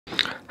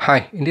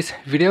Hi, in this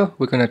video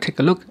we're going to take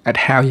a look at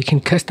how you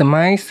can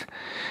customize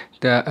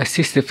the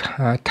Assistive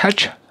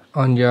Touch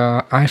on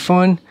your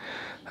iPhone.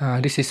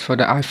 This is for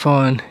the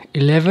iPhone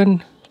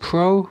 11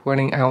 Pro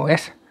running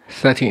iOS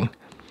 13.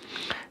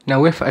 Now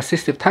with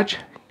Assistive Touch,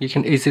 you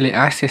can easily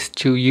access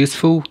to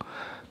useful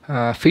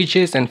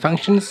features and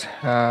functions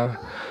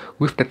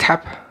with the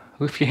tap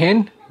with your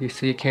hand.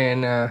 So you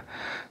can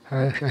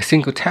a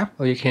single tap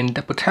or you can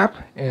double tap,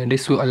 and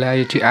this will allow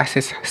you to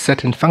access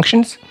certain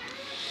functions.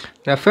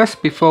 Now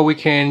first, before we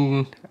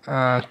can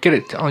get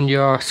it on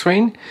your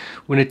screen,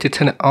 we need to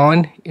turn it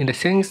on in the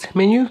settings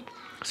menu.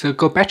 So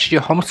go back to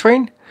your home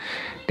screen,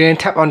 then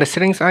tap on the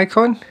settings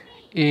icon.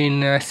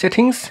 In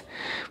settings,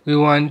 we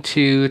want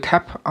to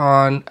tap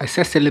on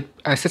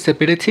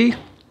accessibility,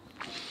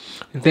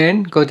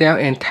 then go down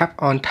and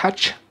tap on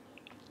touch.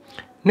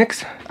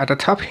 Next, at the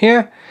top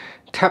here,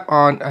 tap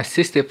on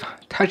Assistive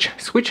Touch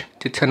switch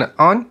to turn it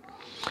on.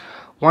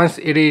 Once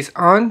it is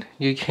on,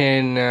 you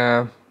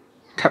can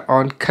tap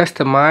on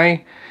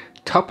customize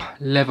top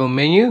level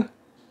menu,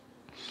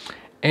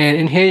 and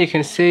in here you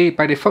can see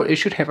by default it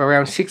should have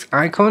around 6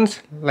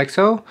 icons like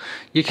so.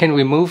 You can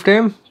remove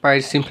them by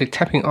simply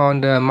tapping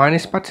on the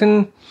minus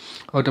button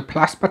or the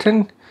plus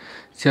button.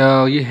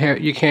 So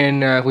you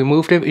can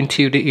remove them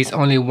until there is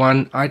only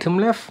one item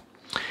left.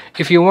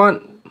 If you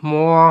want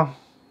more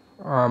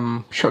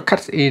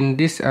shortcuts in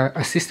this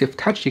Assistive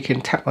Touch, you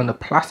can tap on the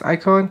plus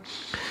icon.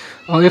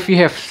 Or if you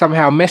have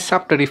somehow messed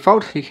up the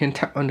default, you can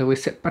tap on the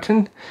reset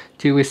button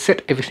to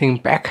reset everything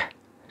back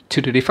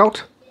to the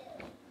default.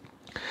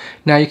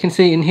 Now you can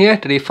see in here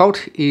the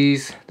default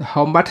is the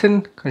home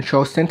button,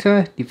 control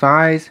center,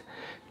 device,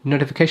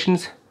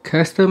 notifications,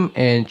 custom,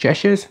 and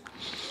gestures.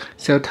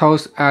 So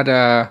those are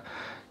the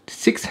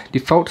 6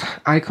 default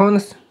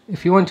icons.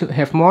 If you want to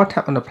have more,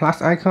 tap on the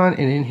plus icon,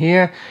 and in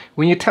here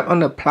when you tap on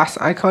the plus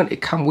icon, it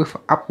comes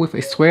up with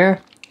a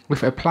square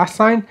with a plus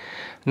sign.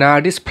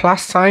 Now this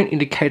plus sign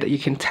indicates that you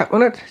can tap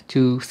on it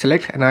to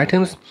select an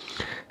item.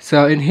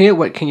 So in here,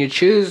 what can you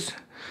choose?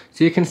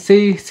 So you can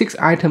see 6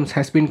 items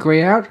has been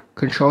grayed out: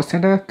 control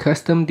center,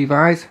 custom,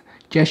 device,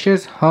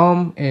 gestures,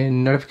 home,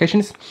 and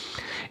notifications.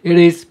 It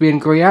is being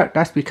grayed out.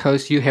 That's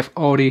because you have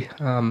already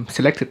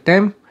selected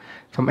them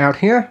from out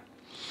here.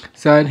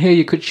 So in here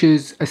you could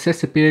choose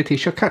accessibility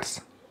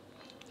shortcuts,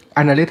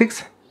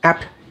 analytics,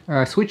 app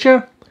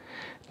switcher,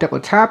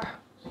 double tap,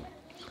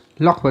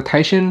 lock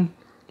rotation,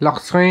 lock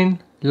screen,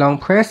 long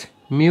press,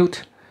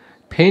 mute,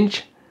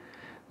 pinch,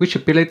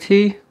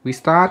 reachability,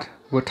 restart,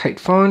 rotate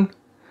phone,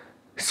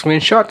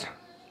 screenshot,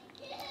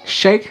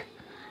 shake,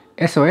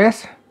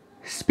 SOS,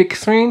 speak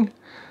screen,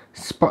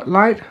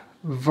 spotlight,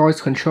 voice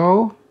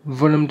control,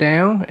 volume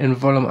down, and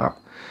volume up.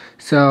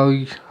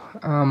 So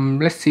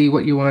let's see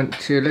what you want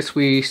to,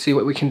 see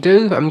what we can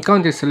do. I'm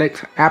going to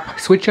select app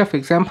switcher, for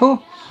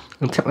example,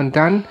 and tap on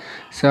done.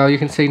 So you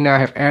can see now I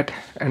have add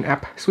an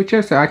app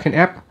switcher, so I can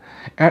add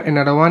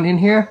another one in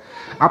here.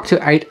 Up to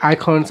 8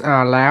 icons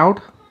are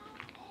allowed.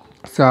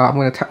 So I'm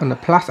going to tap on the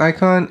plus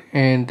icon,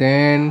 and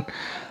then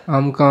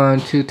I'm going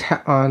to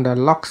tap on the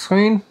lock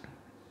screen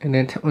and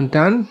then tap on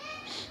done.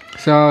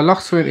 So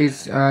lock screen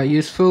is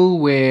useful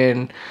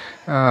when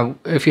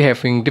if you're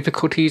having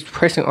difficulties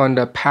pressing on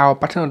the power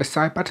button or the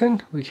side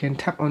button. We can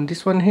tap on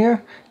this one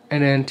here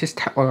and then just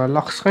tap on the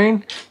lock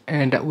screen,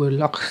 and that will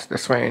lock the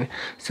screen.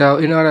 So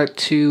in order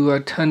to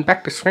turn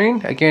back the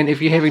screen, again,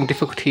 if you're having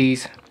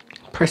difficulties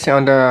pressing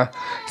on the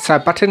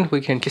side button,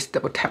 we can just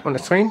double tap on the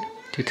screen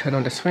to turn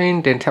on the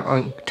screen, then tap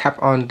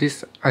on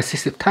this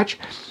Assistive Touch,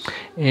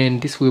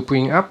 and this will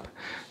bring up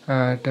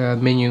the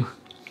menu.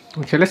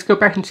 Okay, let's go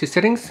back into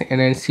settings and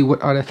then see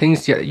what other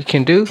things that you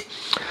can do.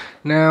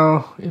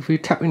 Now if we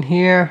tap in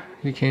here,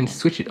 you can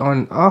switch it on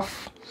and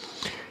off.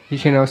 You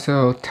can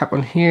also tap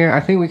on here. I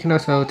think we can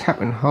also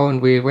tap and hold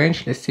and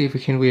rearrange. Let's see if we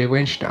can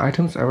rearrange the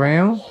items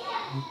around.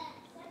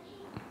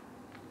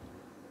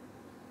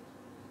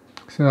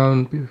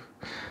 So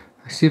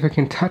see if I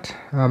can touch.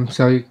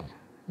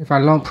 If I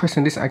long press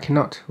on this, I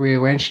cannot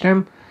rearrange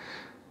them.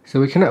 So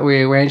we cannot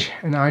rearrange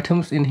an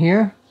items in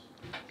here.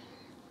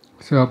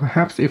 So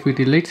perhaps if we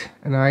delete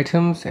an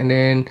items, and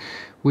then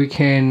we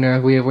can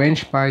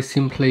rearrange by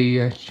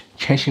simply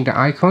changing the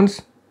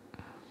icons.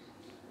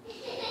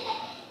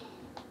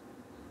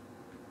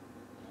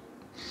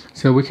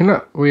 So we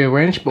cannot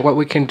rearrange, but what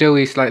we can do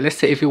is, like, let's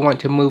say if you want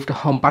to move the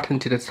home button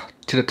to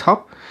the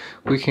top,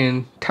 we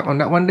can tap on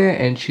that one there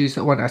and choose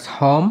that one as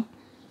home.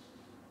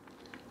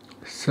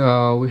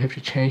 So we have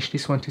to change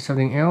this one to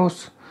something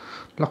else,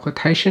 lock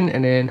rotation,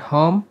 and then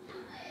home.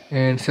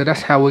 And so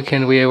that's how we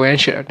can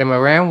rearrange them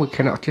around. We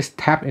cannot just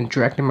tap and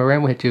drag them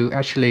around. We have to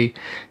actually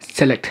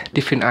select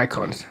different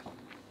icons.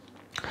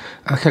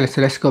 Okay,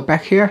 so let's go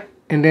back here,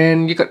 and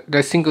then you got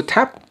the single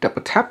tap,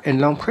 double tap,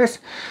 and long press.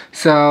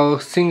 So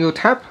single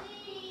tap,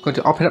 going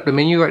to open up the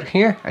menu right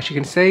here. As you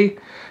can see,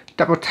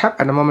 double tap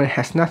at the moment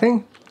has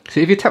nothing. So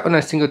if you tap on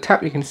a single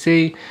tap, you can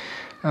see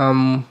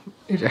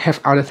it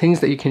have other things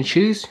that you can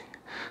choose.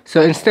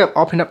 So instead of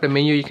opening up the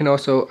menu, you can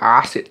also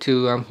ask it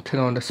to turn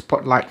on the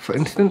spotlight, for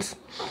instance.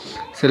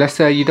 So let's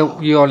say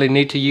you only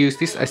need to use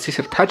this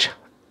Assistive Touch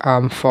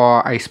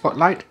for a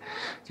spotlight.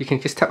 You can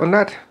just tap on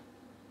that,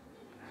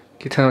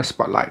 you turn on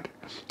spotlight.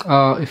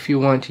 If you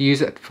want to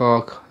use it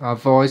for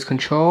voice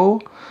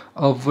control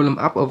or volume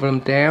up or volume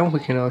down, we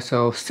can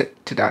also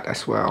set to that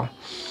as well.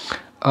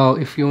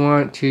 If you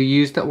want to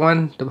use that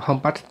one,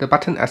 the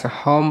button as a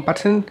home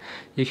button,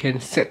 you can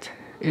set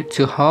it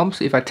to home.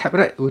 So if I tap on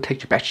it, it will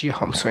take you back to your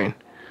home screen.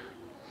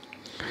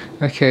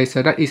 Okay,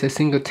 so that is a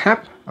single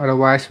tap.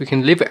 Otherwise, we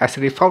can leave it as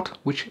a default,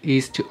 which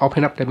is to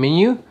open up the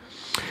menu.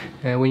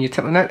 And when you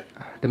tap on that,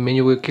 the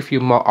menu will give you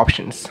more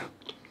options.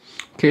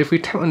 Okay, if we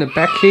tap on the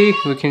back key,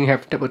 we can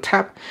have double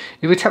tap.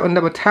 If we tap on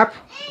double tap,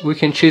 we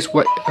can choose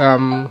what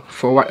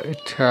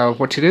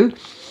to do.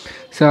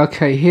 So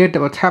okay, here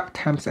double tap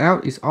times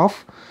out is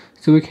off.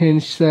 So we can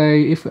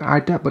say if I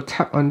double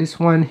tap on this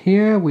one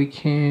here, we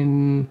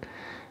can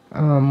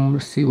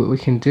let's see what we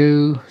can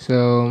do.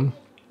 So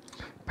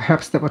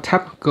perhaps double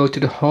tap, go to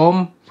the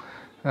home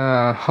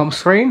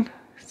screen.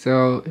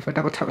 So if I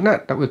double tap on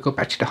that, that will go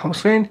back to the home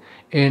screen.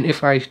 And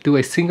if I do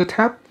a single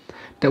tap,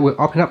 that will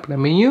open up the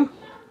menu.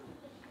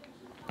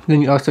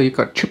 Then you've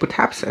got triple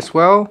taps as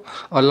well,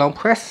 or long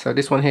press. So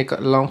this one here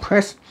got long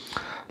press.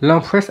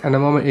 Long press at the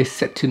moment is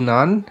set to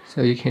none.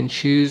 So you can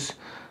choose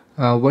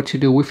what to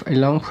do with a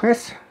long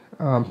press.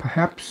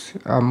 Perhaps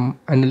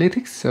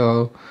analytics.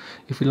 So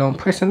if you long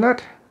press on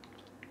that.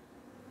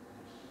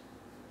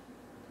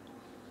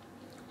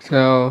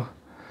 So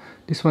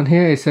this one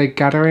here is a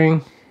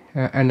gathering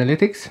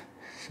analytics.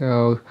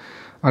 So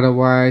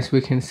otherwise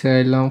we can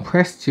say long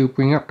press to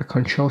bring up the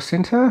control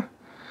center.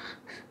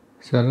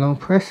 So long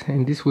press,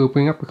 and this will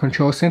bring up the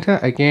control center.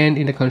 Again,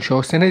 in the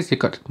control centers, you've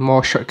got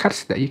more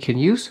shortcuts that you can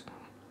use.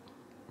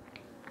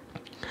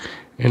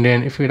 And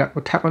then if we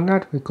double tap on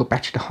that, we go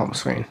back to the home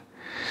screen.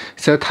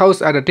 So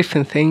those are the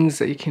different things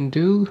that you can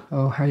do,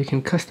 or how you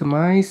can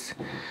customize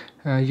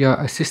your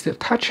Assistive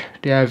Touch.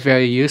 They are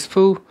very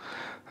useful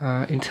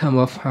in terms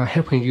of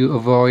helping you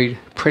avoid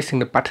pressing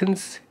the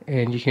buttons,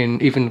 and you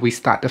can even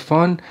restart the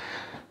phone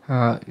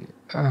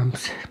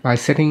by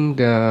setting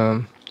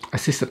the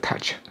Assistive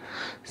Touch.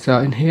 So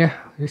in here,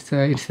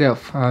 instead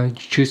of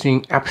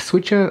choosing app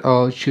switcher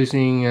or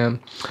choosing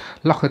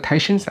lock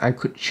rotations, I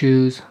could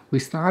choose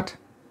restart.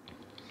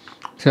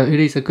 So it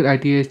is a good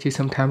idea to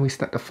sometimes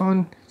restart the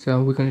phone.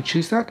 So we're going to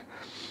choose that.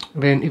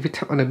 Then if you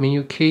tap on the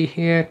menu key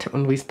here, tap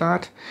on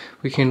restart,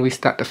 we can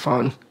restart the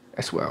phone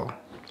as well.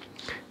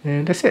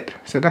 And that's it.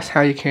 So that's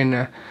how you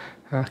can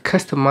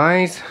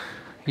customize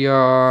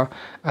your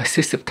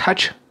Assistive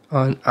Touch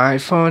on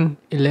iPhone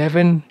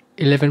 11,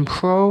 11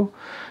 Pro,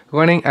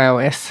 running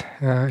iOS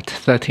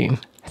 13.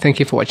 Thank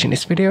you for watching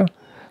this video.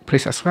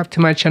 Please subscribe to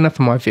my channel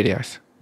for more videos.